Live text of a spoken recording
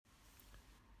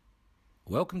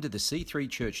Welcome to the C3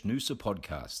 Church Noosa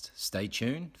podcast. Stay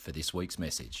tuned for this week's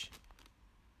message.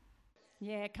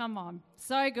 Yeah, come on.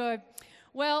 So good.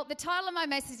 Well, the title of my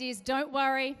message is Don't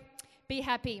Worry, Be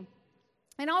Happy.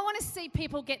 And I want to see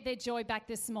people get their joy back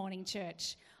this morning,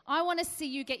 church. I want to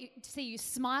see you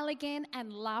smile again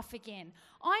and laugh again.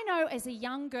 I know as a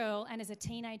young girl and as a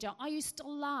teenager, I used to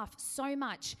laugh so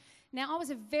much. Now, I was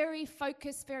a very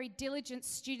focused, very diligent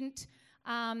student.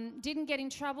 Didn't get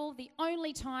in trouble. The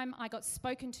only time I got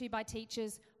spoken to by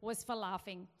teachers was for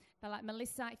laughing. They're like,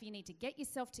 Melissa, if you need to get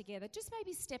yourself together, just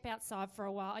maybe step outside for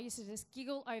a while. I used to just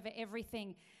giggle over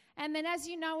everything. And then as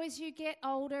you know, as you get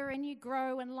older and you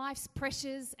grow and life's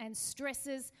pressures and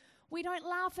stresses, we don't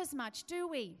laugh as much, do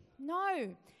we?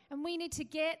 No. And we need to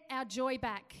get our joy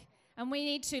back. And we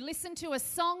need to listen to a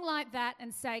song like that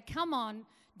and say, come on,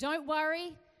 don't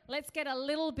worry. Let's get a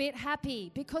little bit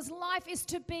happy because life is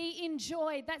to be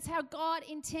enjoyed. That's how God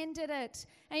intended it.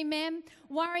 Amen.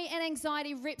 Worry and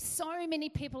anxiety rip so many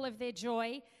people of their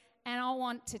joy, and I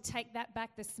want to take that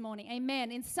back this morning.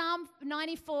 Amen. In Psalm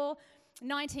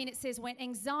 94:19, it says, when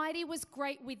anxiety was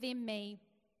great within me,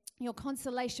 your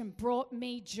consolation brought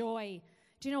me joy.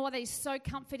 Do you know what? That is so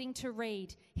comforting to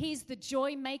read. He's the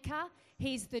joy maker.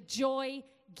 He's the joy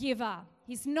giver.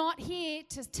 He's not here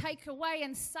to take away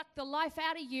and suck the life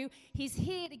out of you. He's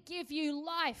here to give you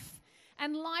life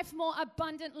and life more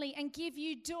abundantly and give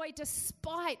you joy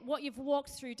despite what you've walked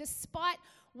through, despite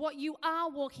what you are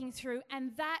walking through.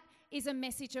 And that is a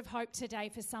message of hope today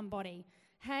for somebody.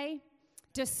 Hey,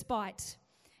 despite.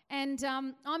 And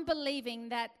I'm believing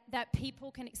that people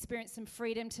can experience some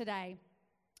freedom today.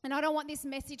 And I don't want this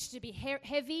message to be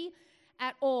heavy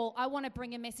at all. I want to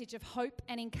bring a message of hope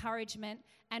and encouragement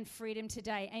and freedom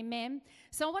today. Amen.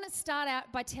 So I want to start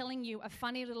out by telling you a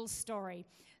funny little story.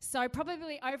 So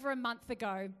probably over a month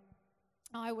ago,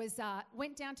 I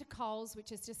went down to Coles,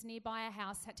 which is just nearby our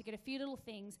house, had to get a few little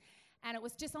things, and it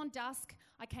was just on dusk.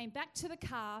 I came back to the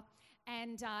car,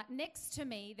 and next to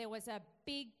me there was a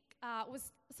big, it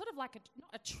was sort of like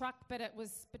not a truck, but it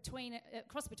was a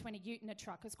cross between a ute and a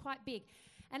truck. It was quite big.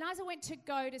 And as I went to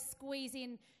go to squeeze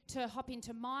in to hop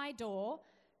into my door,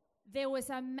 there was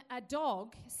a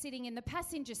dog sitting in the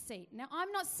passenger seat. Now, I'm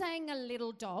not saying a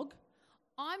little dog.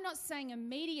 I'm not saying a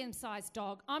medium-sized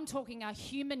dog. I'm talking a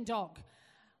human dog.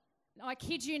 I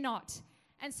kid you not.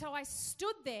 And so I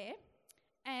stood there,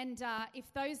 and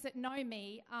if those that know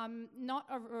me,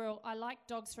 I like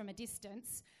dogs from a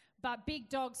distance, but big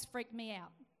dogs freak me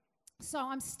out. So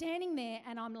I'm standing there,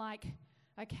 and I'm like,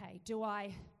 okay, do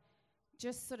I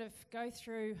just sort of go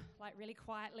through like really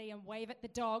quietly and wave at the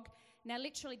dog? Now,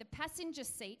 literally, the passenger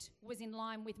seat was in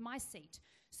line with my seat.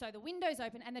 So the window's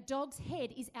open and the dog's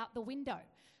head is out the window.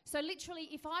 So literally,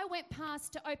 if I went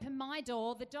past to open my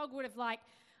door, the dog would have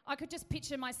I could just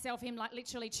picture him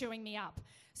literally chewing me up.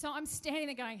 So I'm standing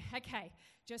there going, okay,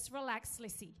 just relax,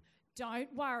 Lissy.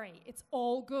 Don't worry. It's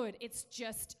all good. It's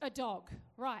just a dog.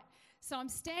 Right. So I'm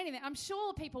standing there. I'm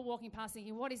sure people walking past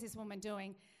thinking, what is this woman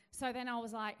doing? So then I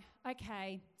was like,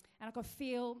 okay, and I could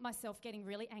feel myself getting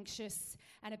really anxious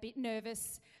and a bit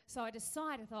nervous. So I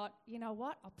thought, you know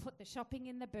what? I'll put the shopping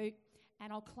in the boot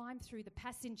and I'll climb through the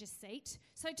passenger seat.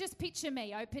 So just picture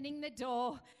me opening the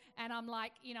door and I'm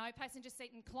passenger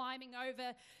seat and climbing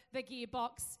over the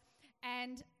gearbox.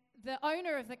 And the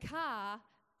owner of the car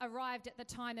arrived at the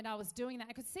time that I was doing that.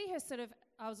 I could see her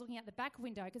I was looking out the back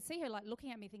window. I could see her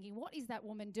looking at me thinking, what is that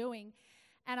woman doing?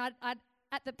 And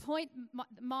at the point,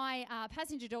 my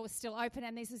passenger door was still open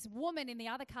and there's this woman in the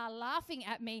other car laughing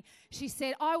at me. She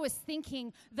said, I was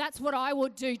thinking that's what I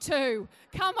would do too.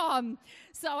 Come on.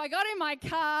 So I got in my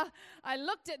car, I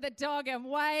looked at the dog and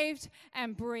waved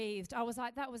and breathed. I was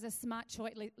like, that was a smart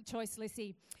choice,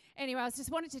 Lissy. Anyway, I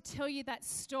just wanted to tell you that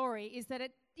story is that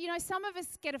some of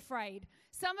us get afraid.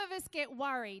 Some of us get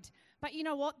worried. But you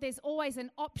know what? There's always an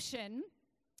option.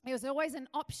 There's always an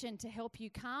option to help you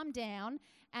calm down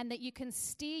and that you can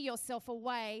steer yourself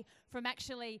away from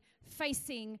actually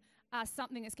facing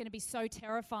something that's going to be so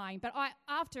terrifying. But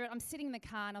after it, I'm sitting in the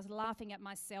car and I was laughing at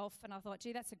myself and I thought,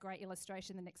 gee, that's a great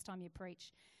illustration the next time you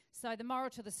preach. So the moral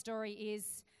to the story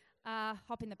is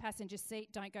hop in the passenger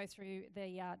seat. Don't go through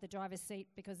the driver's seat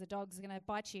because the dog's going to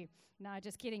bite you. No,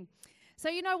 just kidding. So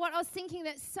you know what? I was thinking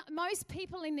that most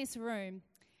people in this room,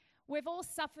 we've all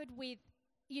suffered with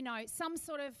some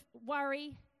sort of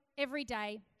worry every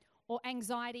day or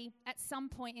anxiety at some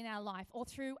point in our life or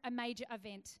through a major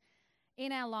event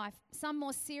in our life, some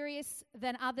more serious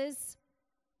than others.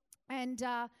 And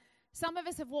some of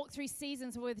us have walked through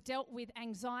seasons where we've dealt with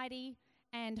anxiety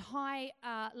and high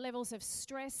levels of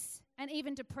stress and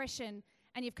even depression,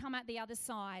 and you've come out the other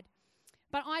side.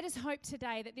 But I just hope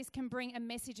today that this can bring a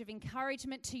message of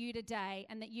encouragement to you today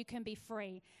and that you can be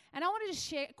free. And I wanted to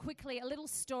share quickly a little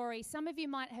story. Some of you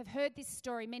might have heard this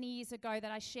story many years ago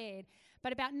that I shared.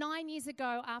 But about 9 years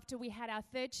ago, after we had our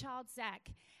third child, Zach,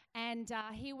 and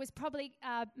he was probably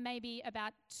maybe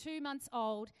about 2 months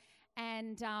old,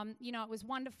 and, it was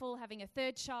wonderful having a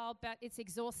third child, but it's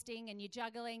exhausting and you're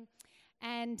juggling.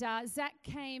 And Zach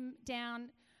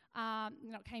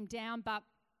but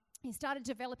he started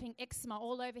developing eczema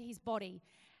all over his body.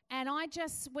 And I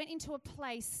just went into a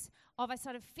place of I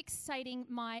started fixating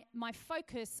my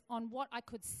focus on what I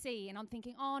could see. And I'm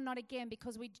thinking, oh, not again,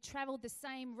 because we traveled the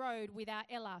same road with our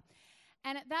Ella.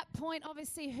 And at that point,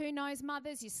 obviously, who knows,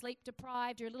 mothers, you're sleep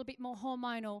deprived, you're a little bit more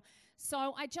hormonal.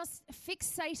 So I just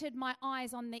fixated my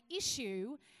eyes on the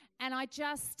issue, and I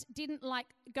just didn't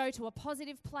go to a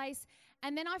positive place.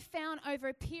 And then I found over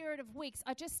a period of weeks,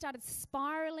 I just started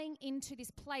spiraling into this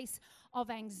place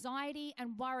of anxiety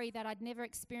and worry that I'd never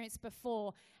experienced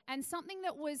before. And something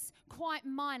that was quite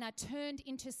minor turned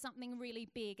into something really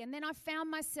big. And then I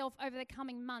found myself over the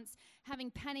coming months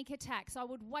having panic attacks. I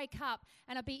would wake up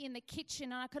and I'd be in the kitchen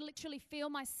and I could literally feel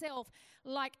myself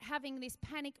like having this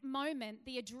panic moment,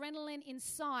 the adrenaline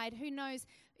inside. Who knows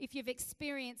if you've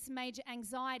experienced major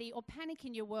anxiety or panic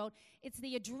in your world? It's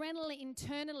the adrenaline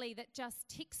internally that just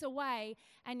ticks away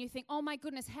and you think, oh my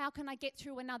goodness, how can I get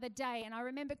through another day? And I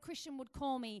remember Christian would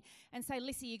call me and say,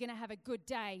 Lissy, you're going to have a good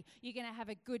day. You're going to have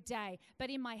a good day.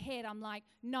 But in my head, I'm like,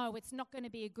 no, it's not going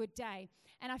to be a good day.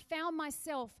 And I found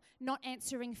myself not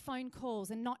answering phone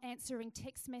calls and not answering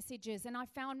text messages. And I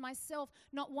found myself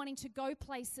not wanting to go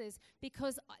places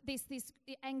because this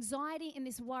anxiety and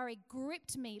this worry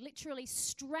gripped me, literally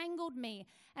strangled me.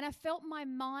 And I felt my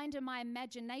mind and my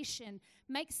imagination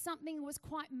make something that was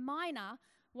quite minor,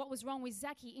 what was wrong with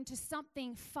Zachy, into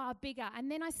something far bigger.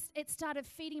 And then it started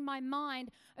feeding my mind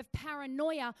of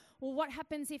paranoia. Well, what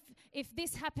happens if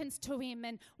this happens to him?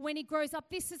 And when he grows up,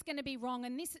 this is going to be wrong.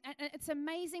 And it's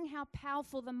amazing how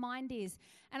powerful the mind is.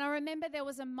 And I remember there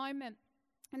was a moment,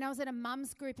 and I was at a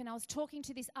mum's group, and I was talking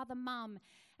to this other mum,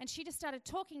 and she just started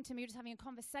talking to me, just having a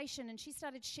conversation, and she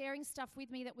started sharing stuff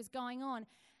with me that was going on.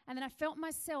 And then I felt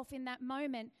myself in that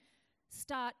moment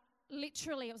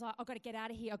literally, it was like, I've got to get out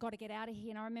of here.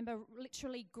 And I remember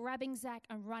literally grabbing Zach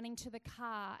and running to the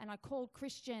car. And I called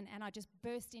Christian and I just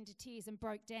burst into tears and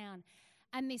broke down.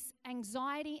 And this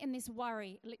anxiety and this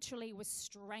worry literally was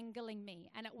strangling me.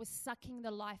 And it was sucking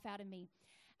the life out of me.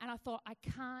 And I thought, I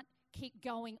can't keep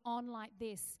going on like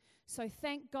this. So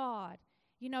thank God.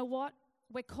 You know what?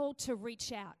 We're called to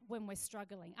reach out when we're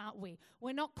struggling, aren't we?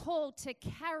 We're not called to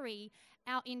carry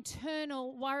our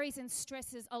internal worries and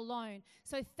stresses alone.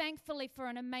 So thankfully for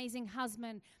an amazing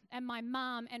husband and my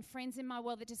mom and friends in my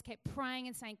world that just kept praying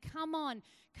and saying, come on,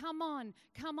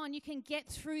 you can get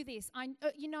through this.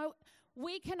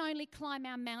 We can only climb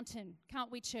our mountain,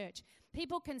 can't we, church?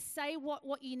 People can say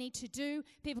what you need to do.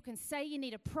 People can say you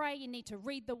need to pray, you need to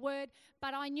read the word.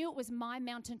 But I knew it was my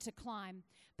mountain to climb.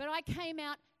 But I came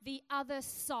out the other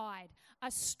side, a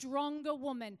stronger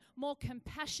woman, more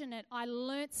compassionate. I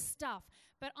learnt stuff.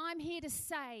 But I'm here to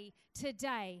say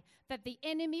today that the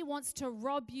enemy wants to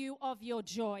rob you of your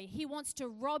joy. He wants to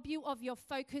rob you of your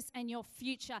focus and your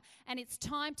future. And it's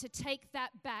time to take that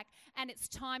back. And it's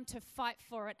time to fight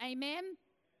for it. Amen?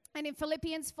 And in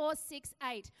Philippians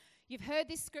 4:6-8, you've heard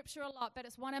this scripture a lot, but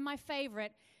it's one of my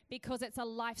favorite because it's a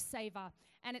lifesaver.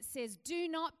 And it says, do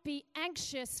not be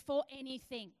anxious for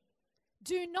anything.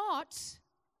 Do not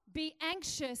be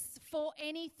anxious for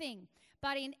anything,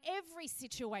 but in every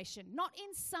situation, not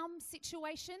in some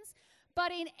situations,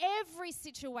 but in every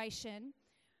situation,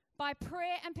 by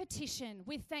prayer and petition,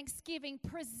 with thanksgiving,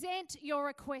 present your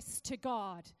requests to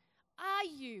God. Are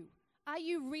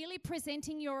you really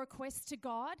presenting your requests to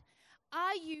God?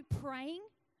 Are you praying?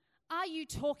 Are you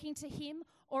talking to Him?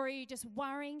 Or are you just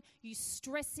worrying, you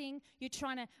stressing, you're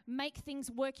trying to make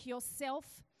things work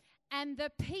yourself? And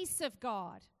the peace of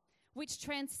God, which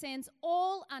transcends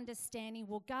all understanding,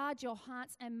 will guard your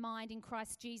hearts and mind in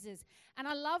Christ Jesus. And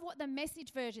I love what the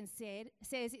Message version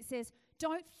says. It says,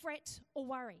 don't fret or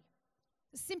worry.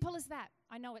 As simple as that.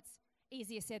 I know it's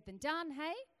easier said than done,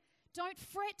 hey? Don't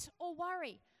fret or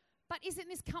worry. But isn't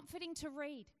this comforting to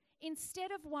read?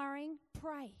 Instead of worrying,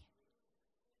 pray.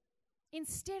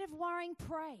 Instead of worrying,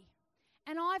 pray.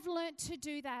 And I've learnt to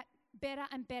do that better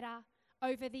and better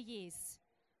over the years.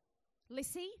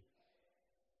 Lissy,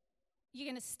 you're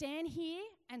going to stand here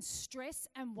and stress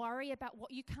and worry about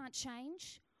what you can't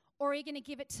change? Or are you going to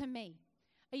give it to me?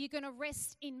 Are you going to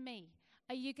rest in me?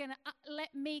 Are you going to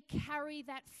let me carry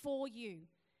that for you?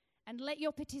 And let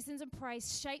your petitions and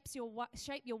praise shape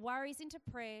your worries into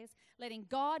prayers, letting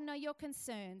God know your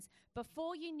concerns.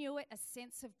 Before you knew it, a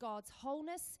sense of God's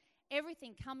wholeness,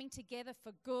 everything coming together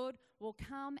for good, will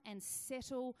come and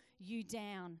settle you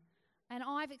down. And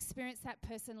I've experienced that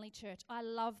personally, church. I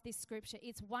love this scripture.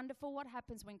 It's wonderful what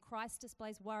happens when Christ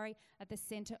displays worry at the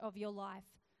center of your life.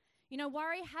 You know,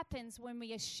 worry happens when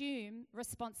we assume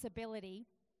responsibility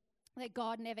that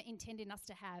God never intended us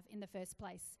to have in the first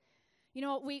place. You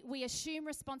know, we assume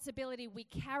responsibility, we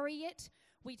carry it,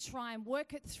 we try and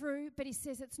work it through, but he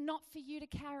says it's not for you to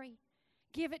carry.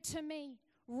 Give it to me.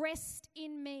 Rest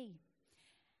in me.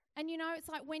 And you know, it's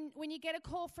like when you get a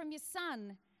call from your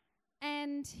son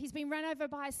and he's been run over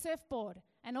by a surfboard,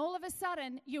 and all of a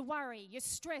sudden you worry, you're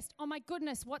stressed. Oh my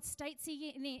goodness, what state's he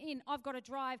in? I've got to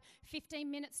drive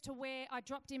 15 minutes to where I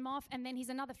dropped him off, and then he's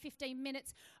another 15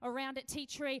 minutes around at Tea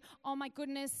Tree. Oh my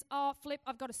goodness, oh flip,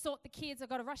 I've got to sort the kids, I've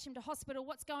got to rush him to hospital.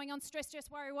 What's going on? Stress,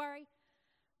 worry.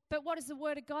 But what does the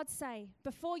Word of God say?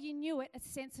 Before you knew it, a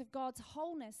sense of God's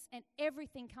wholeness and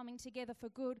everything coming together for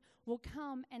good will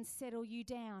come and settle you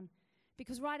down.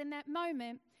 Because right in that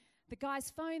moment, the guy's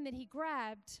phone that he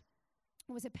grabbed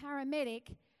was a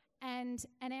paramedic and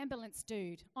an ambulance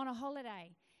dude on a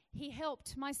holiday. He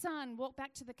helped my son walk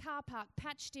back to the car park,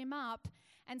 patched him up,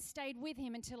 and stayed with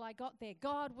him until I got there.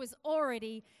 God was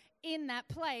already in that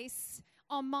place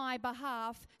on my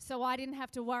behalf, so I didn't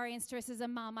have to worry and stress as a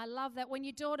mum. I love that when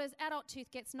your daughter's adult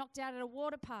tooth gets knocked out at a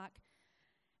water park,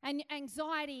 and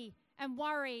anxiety and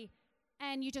worry,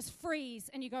 and you just freeze,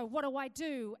 and you go, what do I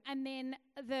do? And then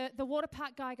the water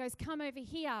park guy goes, come over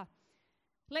here.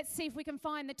 Let's see if we can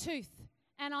find the tooth.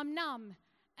 And I'm numb,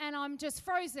 and I'm just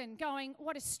frozen, going,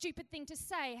 what a stupid thing to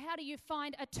say. How do you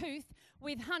find a tooth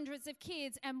with hundreds of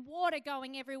kids and water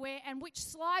going everywhere? And which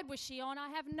slide was she on? I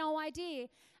have no idea.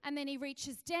 And then he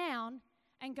reaches down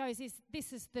and goes,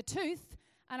 this is the tooth.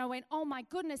 And I went, oh my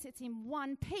goodness, it's in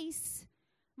one piece,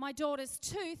 my daughter's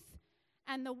tooth.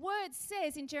 And the word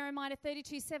says in Jeremiah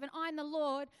 32:7, I am the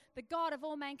Lord, the God of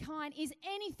all mankind. Is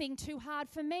anything too hard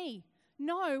for me?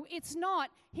 No, it's not.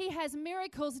 He has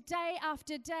miracles day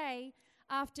after day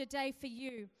after day for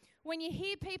you. When you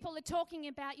hear people are talking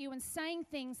about you and saying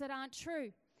things that aren't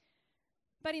true.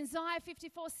 But in Isaiah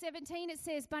 54:17 it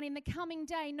says, but in the coming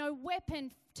day no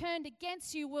weapon turned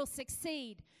against you will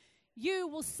succeed. You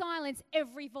will silence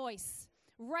every voice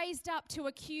raised up to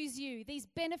accuse you. These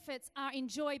benefits are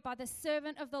enjoyed by the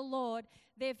servant of the Lord.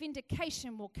 Their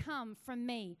vindication will come from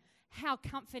me. How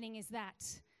comforting is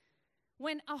that?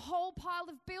 When a whole pile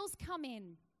of bills come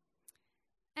in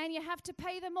and you have to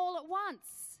pay them all at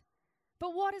once.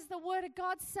 But what does the Word of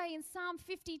God say in Psalm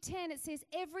 50:10? It says,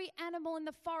 every animal in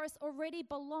the forest already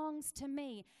belongs to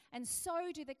me, and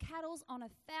so do the cattle on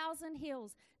 1,000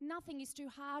 hills. Nothing is too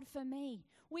hard for me.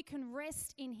 We can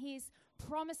rest in His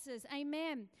promises.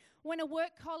 Amen. When a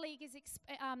work colleague is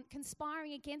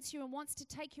conspiring against you and wants to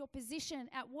take your position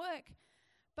at work,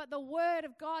 but the Word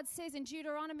of God says in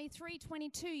Deuteronomy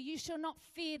 3:22, you shall not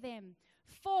fear them,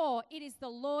 for it is the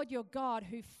Lord your God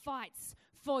who fights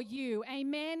for you.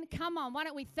 Amen. Come on, why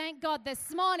don't we thank God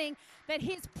this morning that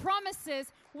His promises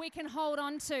we can hold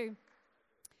on to.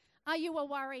 Are you a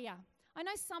worrier? I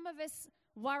know some of us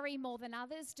worry more than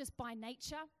others just by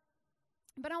nature,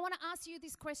 but I want to ask you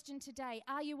this question today.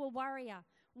 Are you a worrier?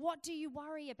 What do you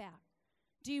worry about?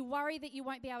 Do you worry that you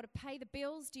won't be able to pay the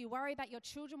bills? Do you worry about your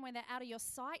children when they're out of your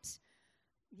sight?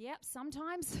 Yep,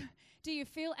 sometimes. Do you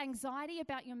feel anxiety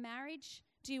about your marriage?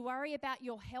 Do you worry about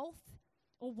your health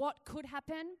or what could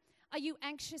happen? Are you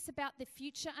anxious about the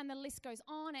future? And the list goes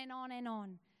on and on and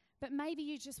on. But maybe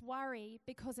you just worry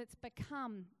because it's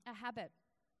become a habit.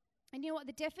 And you know what?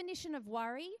 The definition of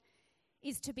worry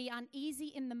is to be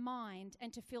uneasy in the mind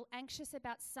and to feel anxious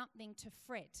about something, to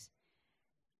fret.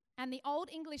 And the Old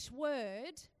English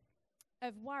word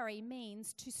of worry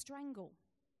means to strangle.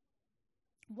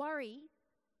 Worry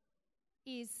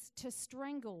is to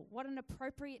strangle. What an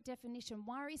appropriate definition.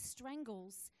 Worry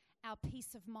strangles our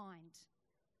peace of mind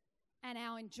and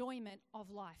our enjoyment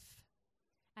of life.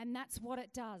 And that's what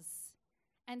it does.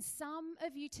 And some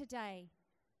of you today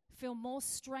feel more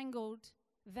strangled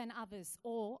than others.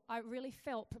 Or I really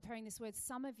felt preparing this word,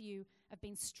 some of you have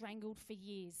been strangled for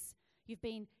years. You've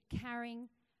been carrying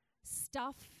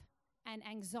stuff and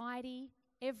anxiety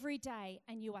every day,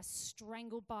 and you are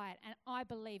strangled by it. And I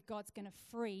believe God's going to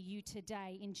free you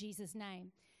today in Jesus'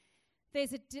 name.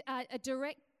 There's a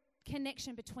direct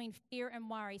connection between fear and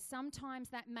worry. Sometimes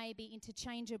that may be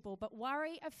interchangeable, but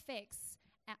worry affects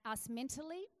us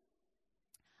mentally,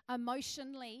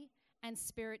 emotionally, and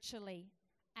spiritually,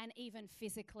 and even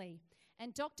physically.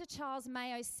 And Dr. Charles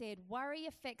Mayo said, worry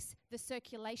affects the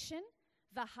circulation,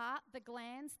 the heart, the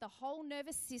glands, the whole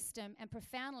nervous system, and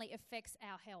profoundly affects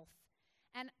our health.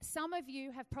 And some of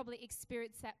you have probably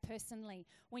experienced that personally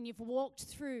when you've walked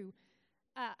through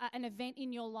an event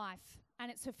in your life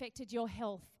and it's affected your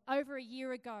health. Over a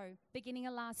year ago, beginning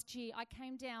of last year, I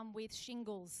came down with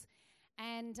shingles,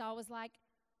 and I was like,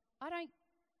 I don't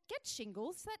get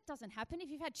shingles. That doesn't happen. If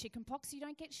you've had chickenpox, you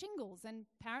don't get shingles. And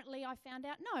apparently I found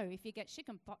out, no, if you get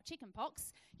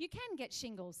chickenpox, you can get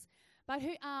shingles. But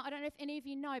I don't know if any of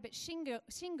you know, but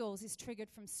shingles is triggered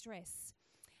from stress.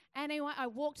 And anyway, I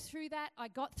walked through that. I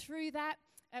got through that.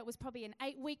 It was probably an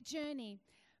 8-week journey.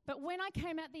 But when I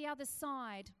came out the other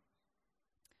side,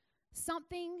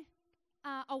 something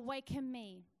awakened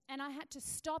me. And I had to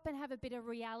stop and have a bit of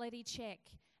reality check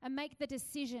and make the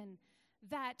decision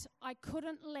that I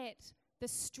couldn't let the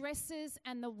stresses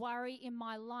and the worry in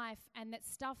my life and that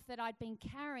stuff that I'd been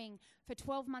carrying for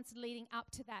 12 months leading up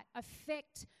to that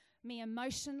affect me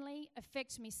emotionally,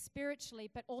 affect me spiritually,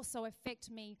 but also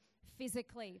affect me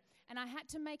physically. And I had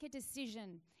to make a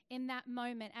decision in that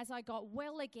moment as I got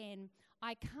well again.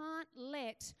 I can't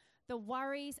let the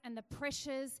worries and the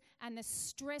pressures and the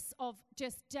stress of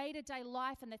just day-to-day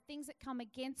life and the things that come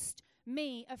against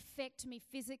me affect me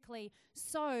physically,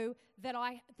 so that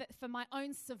for my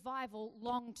own survival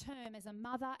long term as a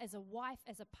mother, as a wife,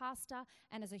 as a pastor,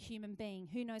 and as a human being.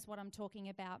 Who knows what I'm talking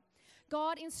about?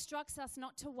 God instructs us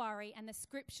not to worry, and the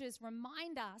scriptures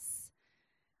remind us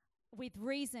with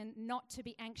reason not to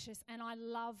be anxious, and I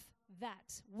love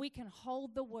that. We can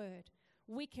hold the word,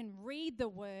 we can read the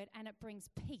word, and it brings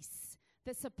peace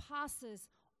that surpasses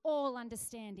all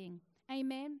understanding.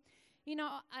 Amen. You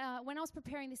know, when I was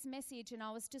preparing this message and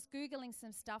I was just Googling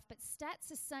some stuff, but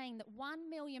stats are saying that 1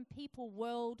 million people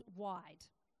worldwide,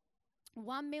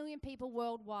 1 million people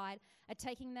worldwide are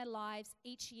taking their lives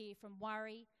each year from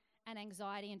worry and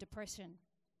anxiety and depression.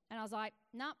 And I was like,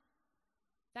 nope,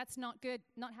 that's not good,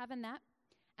 not having that.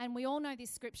 And we all know this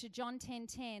scripture, John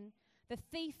 10:10, the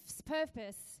thief's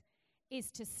purpose is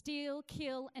to steal,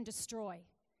 kill, and destroy.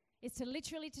 It's to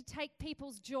literally to take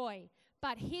people's joy.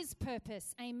 But his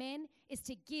purpose, amen, is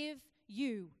to give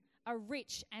you a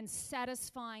rich and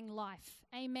satisfying life.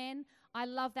 Amen. I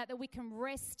love that we can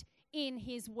rest in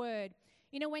his word.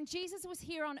 You know, when Jesus was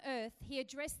here on earth, he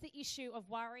addressed the issue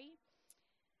of worry.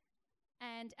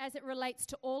 And as it relates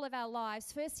to all of our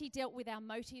lives, first he dealt with our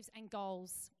motives and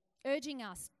goals, urging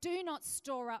us, do not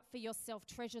store up for yourself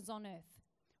treasures on earth,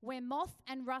 where moth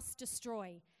and rust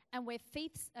destroy, and where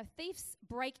thieves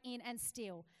break in and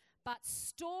steal. But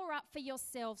store up for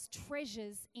yourselves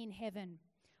treasures in heaven,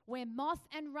 where moth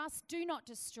and rust do not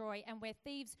destroy, and where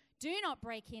thieves do not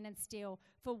break in and steal.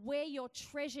 For where your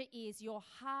treasure is, your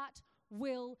heart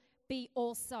will be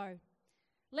also.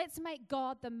 Let's make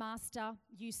God the master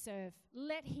you serve.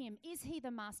 Let him. Is he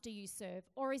the master you serve,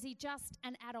 or is he just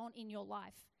an add-on in your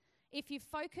life? Is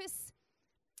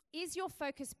your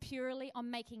focus purely on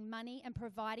making money and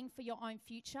providing for your own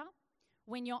future?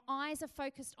 When your eyes are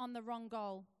focused on the wrong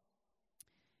goal,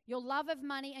 your love of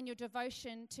money and your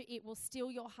devotion to it will steal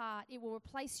your heart. It will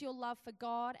replace your love for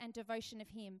God and devotion of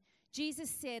him. Jesus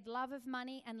said love of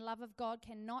money and love of God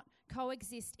cannot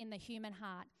coexist in the human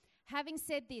heart. Having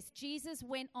said this, Jesus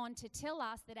went on to tell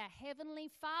us that our Heavenly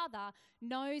Father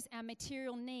knows our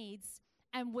material needs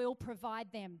and will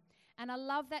provide them. And I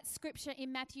love that scripture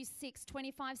in Matthew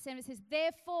 6:25-7. It says,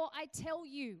 therefore I tell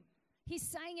you. He's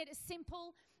saying it as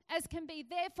simple as can be.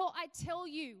 Therefore I tell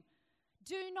you,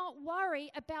 do not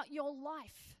worry about your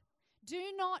life. Do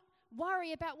not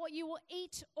worry about what you will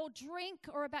eat or drink,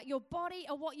 or about your body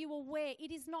or what you will wear.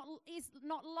 Is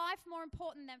not life more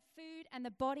important than food, and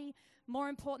the body more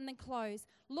important than clothes?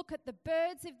 Look at the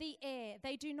birds of the air.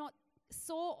 They do not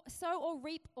sow or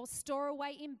reap or store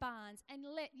away in barns, and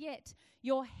yet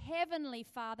your heavenly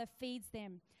Father feeds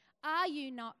them. Are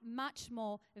you not much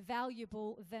more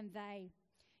valuable than they?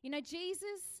 You know,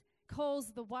 Jesus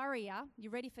calls the worrier,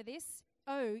 you ready for this?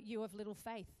 Oh, you of little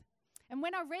faith. And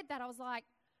when I read that, I was like,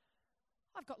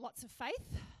 I've got lots of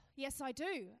faith. Yes, I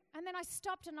do. And then I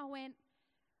stopped and I went,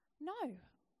 no,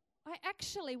 I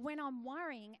actually, when I'm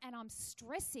worrying and I'm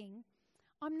stressing,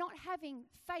 I'm not having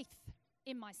faith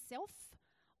in myself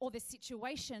or the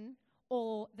situation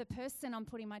or the person I'm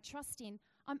putting my trust in.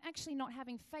 I'm actually not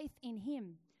having faith in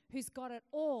him who's got it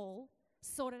all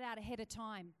sorted out ahead of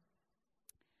time.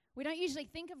 We don't usually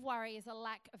think of worry as a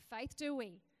lack of faith, do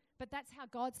we? But that's how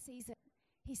God sees it.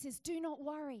 He says, do not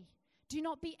worry. Do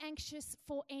not be anxious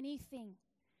for anything.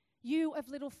 You of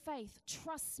little faith,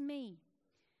 trust me.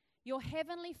 Your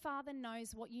heavenly Father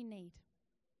knows what you need.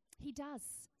 He does.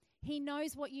 He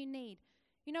knows what you need.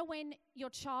 You know, when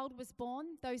your child was born,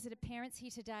 those that are parents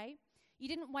here today, You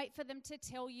didn't wait for them to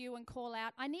tell you and call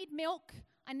out, I need milk,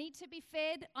 I need to be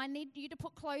fed, I need you to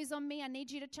put clothes on me, I need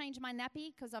you to change my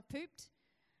nappy because I've pooped.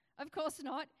 Of course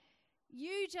not.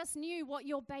 You just knew what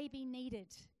your baby needed.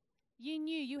 You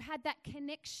knew, you had that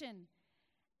connection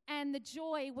and the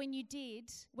joy when you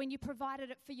did, when you provided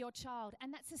it for your child.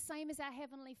 And that's the same as our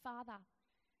Heavenly Father.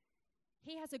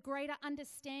 He has a greater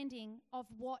understanding of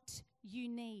what you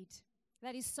need.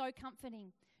 That is so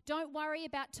comforting. Don't worry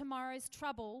about tomorrow's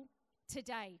trouble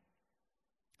today.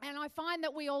 And I find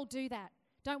that we all do that,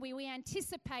 don't we? We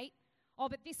anticipate, oh,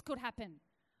 but this could happen.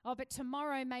 Oh, but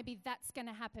tomorrow maybe that's going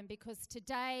to happen because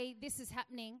today this is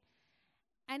happening.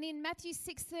 And in Matthew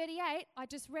 6:38, I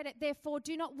just read it, therefore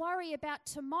do not worry about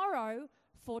tomorrow,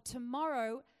 for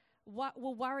tomorrow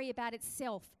will worry about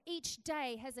itself. Each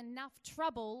day has enough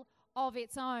trouble of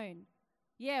its own.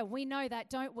 Yeah, we know that,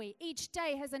 don't we? Each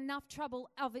day has enough trouble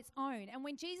of its own. And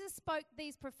when Jesus spoke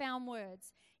these profound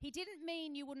words, he didn't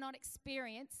mean you would not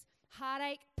experience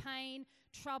heartache, pain,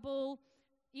 trouble,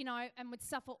 and would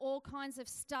suffer all kinds of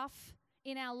stuff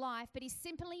in our life, but he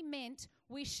simply meant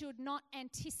we should not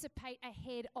anticipate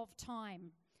ahead of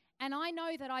time. And I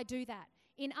know that I do that.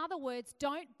 In other words,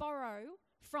 don't borrow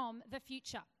from the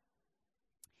future.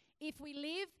 If we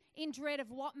live in dread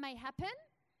of what may happen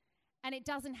and it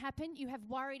doesn't happen, you have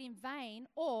worried in vain,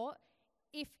 or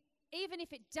even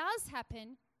if it does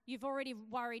happen, you've already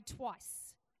worried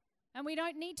twice. And we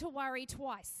don't need to worry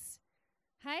twice.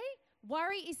 Hey?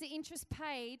 Worry is the interest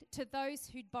paid to those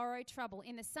who borrow trouble.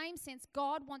 In the same sense,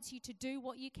 God wants you to do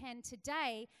what you can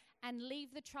today and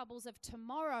leave the troubles of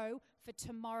tomorrow for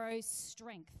tomorrow's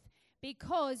strength.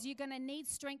 Because you're going to need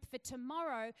strength for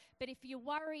tomorrow, but if you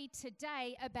worry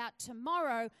today about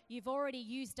tomorrow, you've already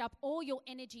used up all your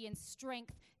energy and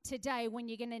strength today when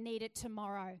you're going to need it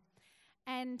tomorrow.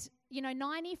 And,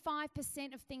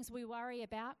 95% of things we worry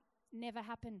about never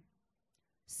happen.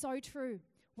 So true.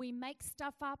 We make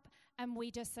stuff up and we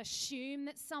just assume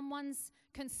that someone's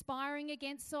conspiring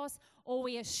against us, or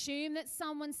we assume that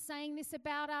someone's saying this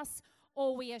about us,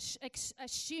 or we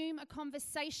assume a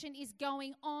conversation is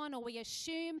going on, or we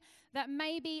assume that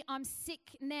maybe I'm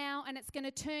sick now and it's going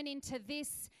to turn into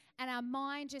this, and our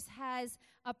mind just has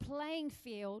a playing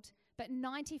field, but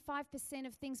 95%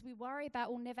 of things we worry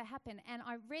about will never happen. And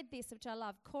I read this, which I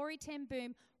love. Corrie ten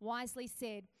Boom wisely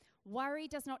said, worry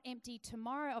does not empty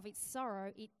tomorrow of its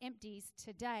sorrow, it empties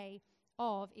today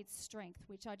of its strength,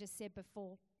 which I just said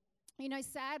before.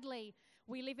 Sadly,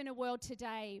 we live in a world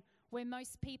today where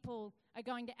most people are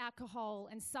going to alcohol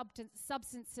and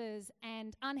substances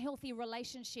and unhealthy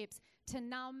relationships to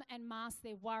numb and mask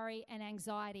their worry and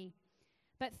anxiety.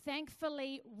 But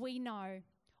thankfully, we know,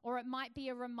 or it might be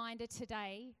a reminder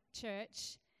today,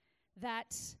 church,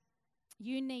 that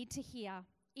you need to hear.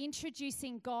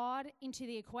 Introducing God into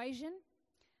the equation,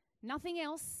 nothing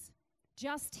else,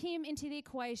 just Him into the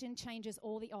equation changes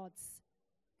all the odds.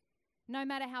 No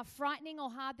matter how frightening or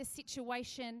hard the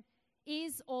situation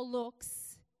is or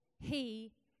looks,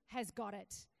 He has got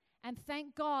it. And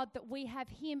thank God that we have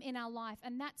Him in our life.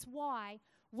 And that's why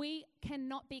we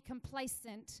cannot be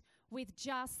complacent with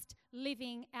just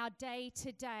living our day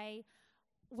to day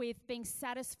with being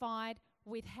satisfied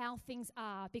with how things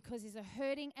are, because there's a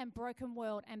hurting and broken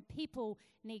world and people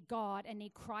need God and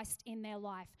need Christ in their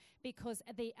life, because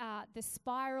the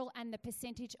spiral and the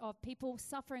percentage of people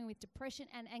suffering with depression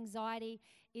and anxiety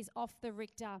is off the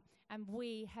Richter, and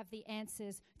we have the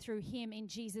answers through Him in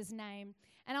Jesus' name.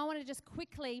 And I want to just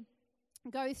quickly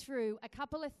go through a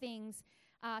couple of things,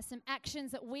 some actions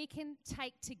that we can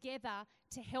take together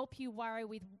to help you worry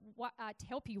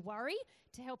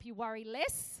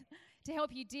less, to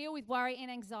help you deal with worry and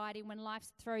anxiety when life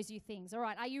throws you things. All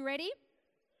right, are you ready?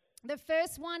 The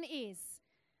first one is,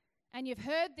 and you've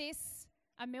heard this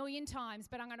a million times,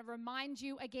 but I'm going to remind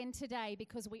you again today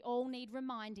because we all need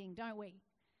reminding, don't we?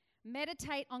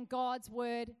 Meditate on God's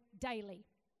word daily.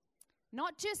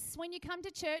 Not just when you come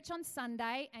to church on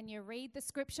Sunday and you read the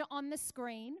scripture on the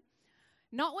screen.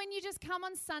 Not when you just come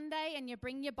on Sunday and you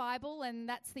bring your Bible and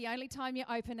that's the only time you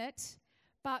open it.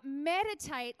 But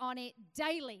meditate on it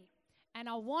daily. And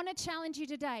I want to challenge you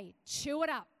today, chew it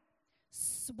up,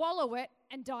 swallow it,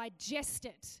 and digest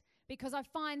it. Because I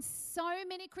find so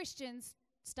many Christians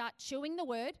start chewing the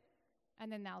word, and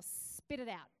then they'll spit it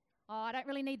out. Oh, I don't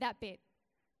really need that bit.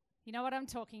 You know what I'm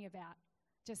talking about.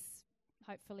 Just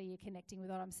hopefully you're connecting with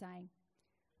what I'm saying.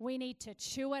 We need to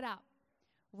chew it up.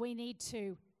 We need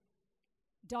to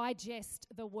digest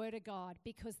the word of God,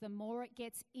 because the more it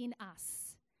gets in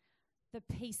us, the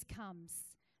peace comes.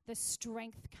 The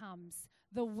strength comes,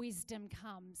 the wisdom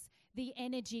comes, the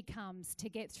energy comes to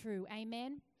get through.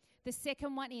 Amen? The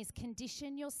second one is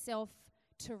condition yourself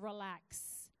to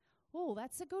relax? Oh,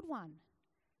 that's a good one.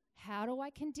 How do I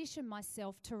condition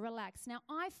myself to relax? Now,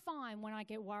 I find when I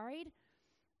get worried,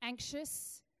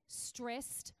 anxious,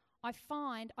 stressed, I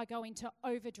find I go into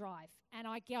overdrive and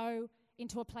I go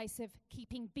into a place of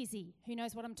keeping busy. Who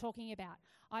knows what I'm talking about?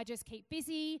 I just keep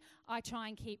busy. I try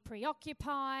and keep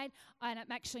preoccupied, and it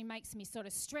actually makes me sort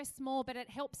of stress more, but it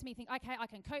helps me think, okay, I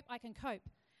can cope.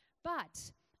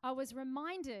 But I was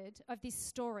reminded of this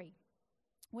story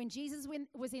when Jesus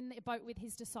was in the boat with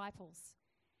his disciples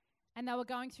and they were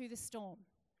going through the storm.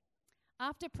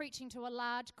 After preaching to a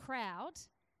large crowd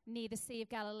near the Sea of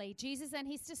Galilee, Jesus and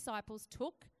his disciples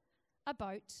took a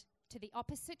boat to the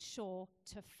opposite shore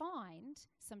to find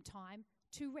some time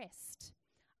to rest.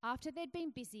 After they'd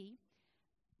been busy,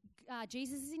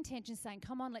 Jesus' intention saying,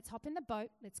 come on, let's hop in the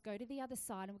boat, let's go to the other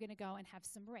side, and we're going to go and have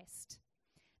some rest.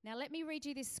 Now let me read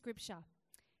you this scripture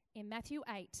in Matthew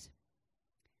 8,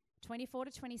 24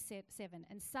 to 27.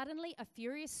 And suddenly a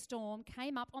furious storm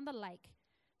came up on the lake,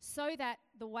 so that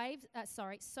the waves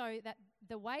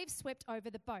swept over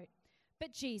the boat.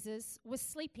 But Jesus was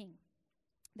sleeping.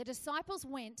 The disciples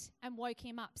went and woke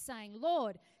him up, saying,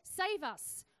 Lord, save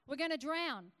us, we're going to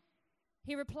drown.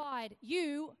 He replied,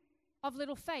 you of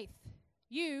little faith,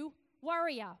 you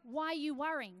worrier, why are you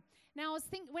worrying? Now,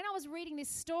 when I was reading this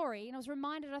story and I was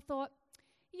reminded, I thought,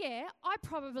 yeah, I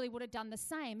probably would have done the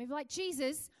same. I'd be like,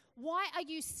 Jesus, why are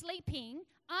you sleeping?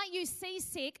 Aren't you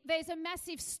seasick? There's a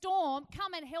massive storm.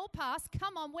 Come and help us.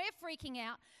 Come on, we're freaking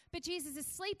out. But Jesus is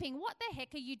sleeping. What the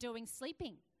heck are you doing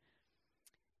sleeping?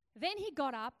 Then he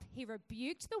got up, he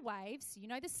rebuked the waves, you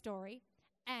know the story,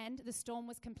 and the storm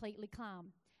was completely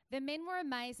calm. The men were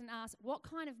amazed and asked, what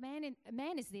kind of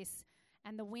man is this?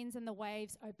 And the winds and the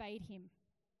waves obeyed him.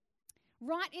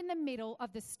 Right in the middle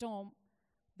of the storm,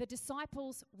 the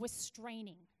disciples were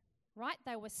straining, right?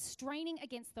 They were straining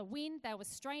against the wind, they were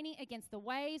straining against the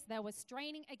waves, they were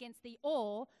straining against the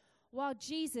oar, while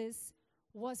Jesus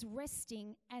was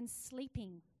resting and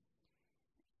sleeping.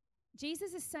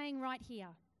 Jesus is saying right here,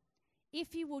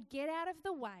 if you will get out of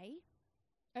the way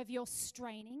of your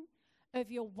straining, of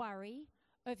your worry,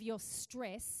 of your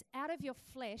stress, out of your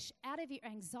flesh, out of your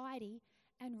anxiety,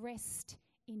 and rest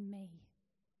in me.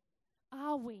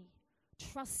 Are we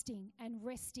trusting and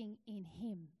resting in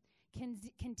him,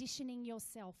 conditioning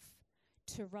yourself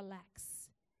to relax,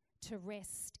 to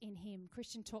rest in him?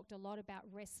 Christian talked a lot about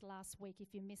rest last week.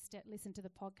 If you missed it, listen to the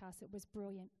podcast. It was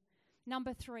brilliant.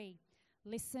 Number 3,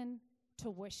 listen to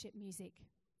worship music.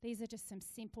 These are just some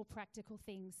simple, practical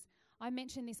things. I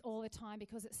mention this all the time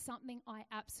because it's something I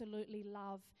absolutely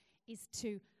love, is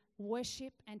to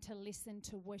worship and to listen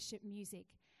to worship music.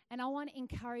 And I want to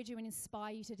encourage you and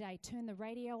inspire you today. Turn the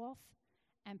radio off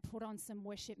and put on some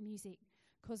worship music.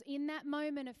 Because in that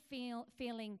moment of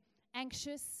feeling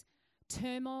anxious,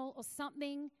 turmoil, or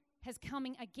something has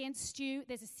coming against you,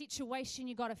 there's a situation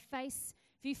you got to face.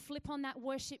 If you flip on that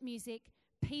worship music,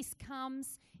 peace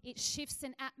comes. It shifts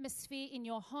an atmosphere in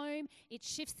your home. It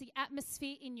shifts the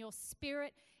atmosphere in your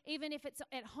spirit. Even if it's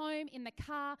at home, in the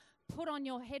car, put on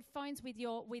your headphones with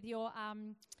your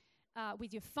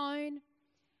phone.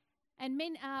 And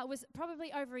it was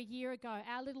probably over a year ago,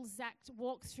 our little Zach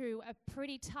walked through a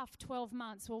pretty tough 12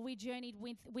 months. Well, we journeyed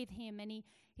with him, and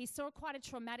he saw quite a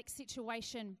traumatic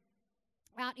situation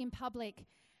out in public.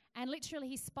 And literally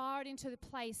he spiraled into the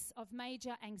place of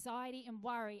major anxiety and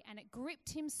worry, and it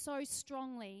gripped him so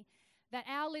strongly that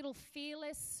our little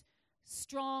fearless,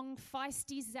 strong,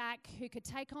 feisty Zach, who could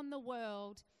take on the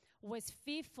world, was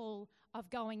fearful of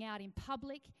going out in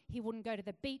public. He wouldn't go to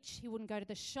the beach. He wouldn't go to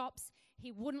the shops.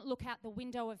 He wouldn't look out the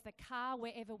window of the car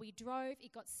wherever we drove.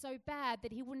 It got so bad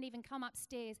that he wouldn't even come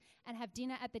upstairs and have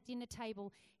dinner at the dinner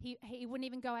table. He wouldn't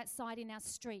even go outside in our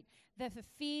street. The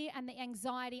fear and the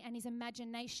anxiety and his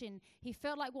imagination, he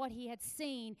felt like what he had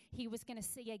seen, he was going to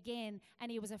see again,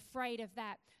 and he was afraid of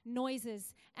that.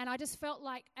 Noises. And I just felt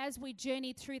like as we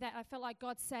journeyed through that, I felt like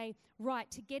God say, right,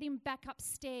 to get him back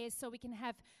upstairs so we can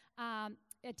have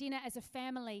a dinner as a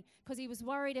family, because he was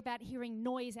worried about hearing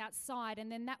noise outside,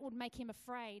 and then that would make him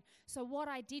afraid. So what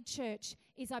I did, church,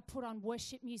 is I put on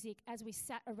worship music as we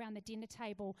sat around the dinner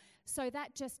table. So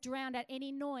that just drowned out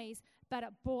any noise, but it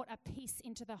brought a peace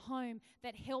into the home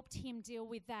that helped him deal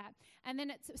with that. And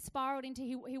then it spiraled into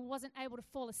he wasn't able to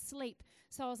fall asleep.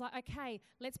 So I was like, okay,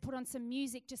 let's put on some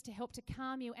music just to help to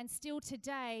calm you. And still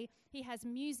today, he has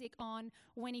music on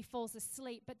when he falls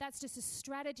asleep. But that's just a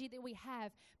strategy that we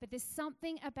have. But there's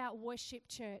something about worship,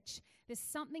 church. There's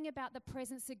something about the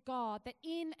presence of God that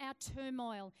in our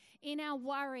turmoil, in our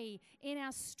worry, in our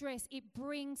our stress, it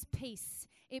brings peace.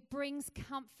 It brings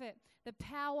comfort. The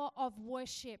power of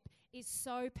worship is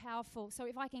so powerful. So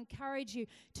if I can encourage you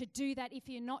to do that, if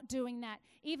you're not doing that,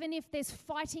 even if there's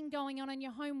fighting going on in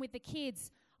your home with the kids,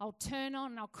 I'll turn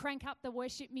on and I'll crank up the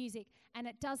worship music, and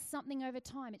it does something over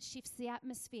time. It shifts the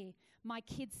atmosphere. My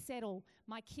kids settle.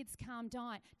 My kids calm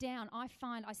down. I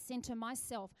find I center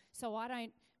myself so I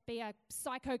don't be a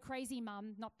psycho crazy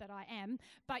mum, not that I am,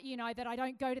 but that I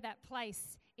don't go to that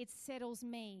place. It settles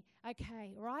me.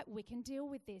 Okay, right, we can deal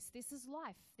with this. This is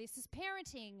life. This is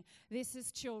parenting. This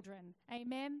is children.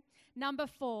 Amen. Number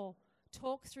 4,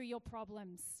 talk through your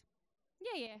problems.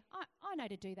 Yeah, I know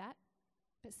to do that,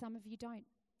 but some of you don't.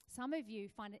 Some of you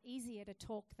find it easier to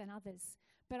talk than others.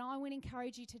 But I would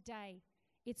encourage you today,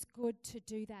 it's good to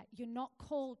do that. You're not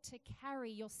called to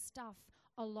carry your stuff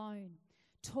alone.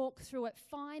 Talk through it.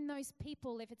 Find those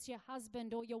people, if it's your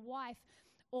husband or your wife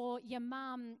or your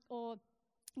mum or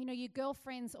your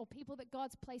girlfriends or people that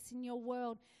God's placed in your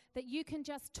world that you can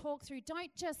just talk through.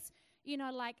 Don't just,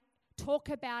 talk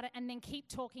about it and then keep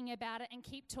talking about it and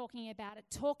keep talking about it.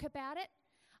 Talk about it.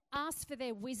 Ask for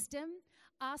their wisdom.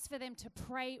 Ask for them to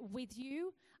pray with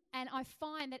you. And I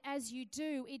find that as you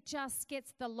do, it just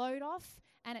gets the load off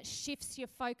and it shifts your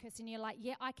focus. And you're like,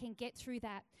 yeah, I can get through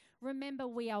that. Remember,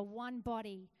 we are one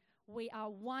body. We are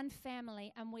one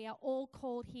family, and we are all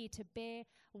called here to bear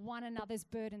one another's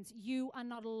burdens. You are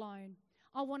not alone.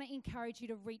 I want to encourage you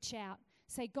to reach out.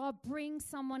 Say, God, bring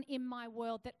someone in my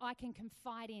world that I can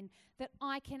confide in, that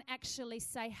I can actually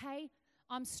say, hey,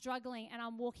 I'm struggling and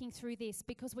I'm walking through this,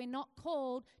 because we're not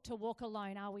called to walk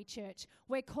alone, are we, church?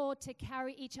 We're called to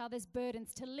carry each other's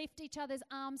burdens, to lift each other's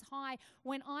arms high.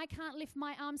 When I can't lift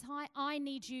my arms high, I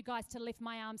need you guys to lift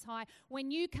my arms high. When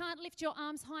you can't lift your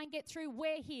arms high and get through,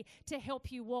 we're here to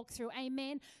help you walk through.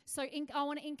 Amen? So I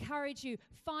want to encourage you,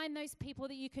 find those people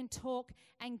that you can talk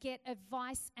and get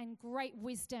advice and great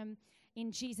wisdom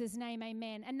in Jesus' name.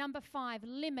 Amen. And number 5,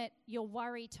 limit your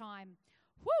worry time.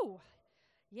 Woo!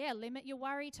 Yeah, limit your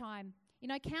worry time.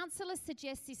 Counselors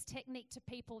suggest this technique to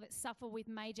people that suffer with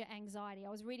major anxiety. I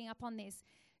was reading up on this.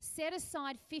 Set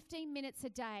aside 15 minutes a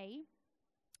day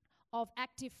of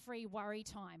active-free worry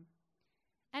time.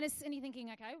 And you're thinking,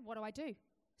 okay, what do I do?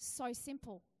 So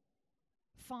simple.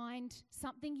 Find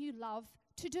something you love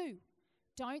to do.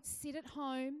 Don't sit at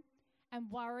home and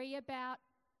worry about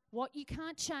what you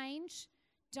can't change.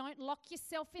 Don't lock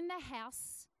yourself in the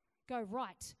house. Go,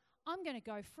 right, I'm going to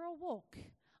go for a walk.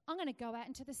 I'm going to go out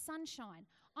into the sunshine.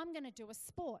 I'm going to do a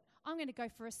sport. I'm going to go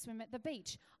for a swim at the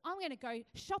beach. I'm going to go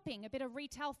shopping, a bit of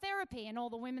retail therapy. And all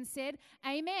the women said,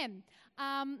 amen.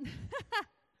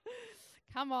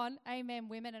 Come on, amen,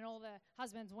 women. And all the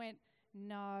husbands went,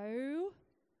 no.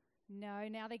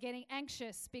 Now they're getting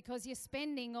anxious because you're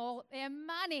spending all their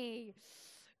money.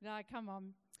 No, come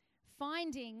on.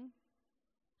 Finding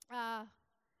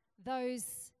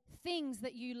those things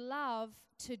that you love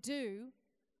to do,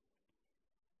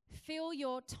 fill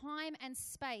your time and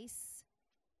space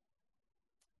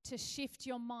to shift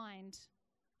your mind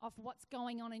of what's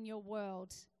going on in your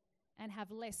world and have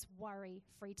less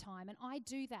worry-free time. And I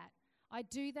do that. I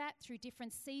do that through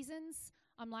different seasons.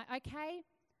 I'm like, okay,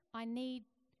 I need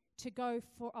to go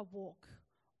for a walk,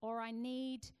 or I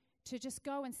need to just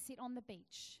go and sit on the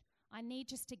beach. I need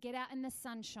just to get out in the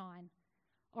sunshine,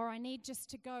 or I need just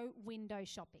to go window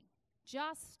shopping.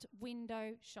 Just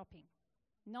window shopping.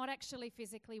 Not actually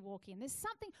physically walking. There's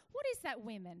something, what is that,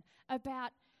 women,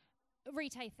 about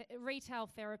retail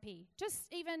therapy? Just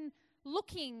even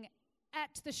looking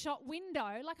at the shop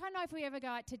window. Like, I know if we ever go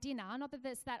out to dinner, not that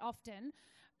that's that often,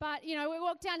 but, we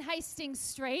walk down Hastings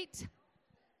Street,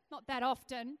 not that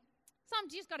often.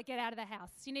 You just got to get out of the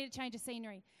house. You need to change the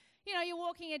scenery. You're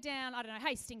walking it down, I don't know,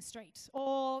 Hastings Street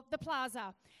or the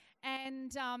plaza,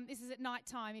 and this is at night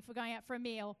time if we're going out for a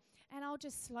meal. And I'll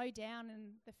just slow down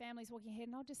and the family's walking ahead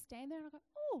and I'll just stand there and I'll go,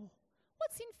 oh,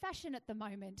 what's in fashion at the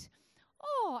moment?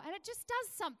 Oh, and it just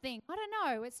does something. I don't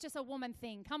know. It's just a woman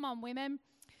thing. Come on, women.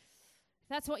 If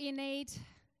that's what you need,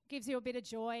 gives you a bit of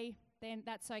joy, then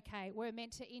that's okay. We're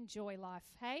meant to enjoy life,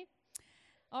 hey?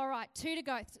 All right, 3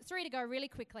 to go really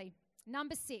quickly.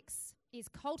 Number 6 is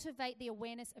cultivate the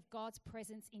awareness of God's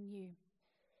presence in you.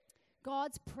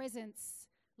 God's presence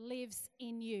lives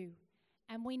in you.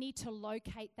 And we need to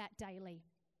locate that daily.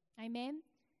 Amen?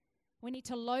 We need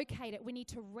to locate it. We need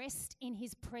to rest in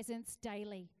his presence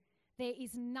daily. There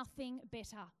is nothing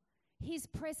better. His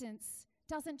presence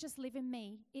doesn't just live in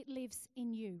me, it lives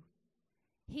in you.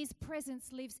 His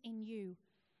presence lives in you.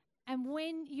 And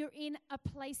when you're in a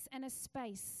place and a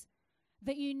space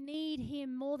that you need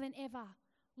him more than ever,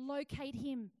 locate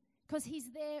him, because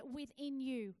he's there within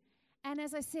you. And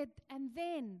as I said, and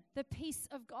then the peace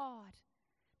of God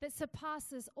that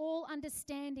surpasses all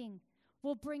understanding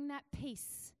will bring that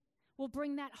peace, will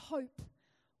bring that hope,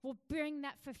 will bring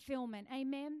that fulfillment.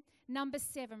 Amen. Number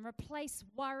 7, replace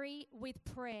worry with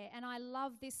prayer. And I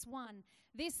love this one.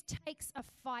 This takes a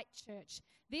fight, church.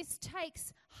 This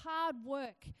takes hard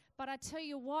work. But I tell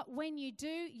you what, when you do,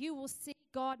 you will see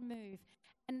God move.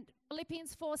 And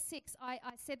Philippians 4:6, I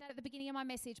said that at the beginning of my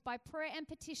message. By prayer and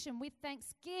petition with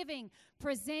thanksgiving,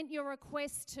 present your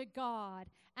requests to God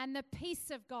and the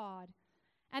peace of God.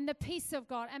 And the peace of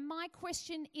God. And my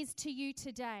question is to you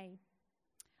today.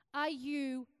 Are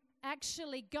you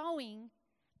actually going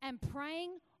and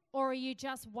praying, or are you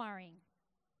just worrying?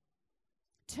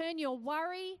 Turn your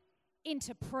worry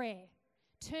into prayer.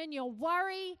 Turn your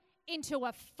worry into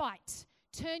a fight.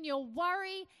 Turn your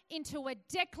worry into a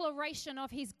declaration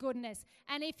of His goodness.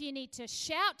 And if you need to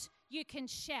shout, you can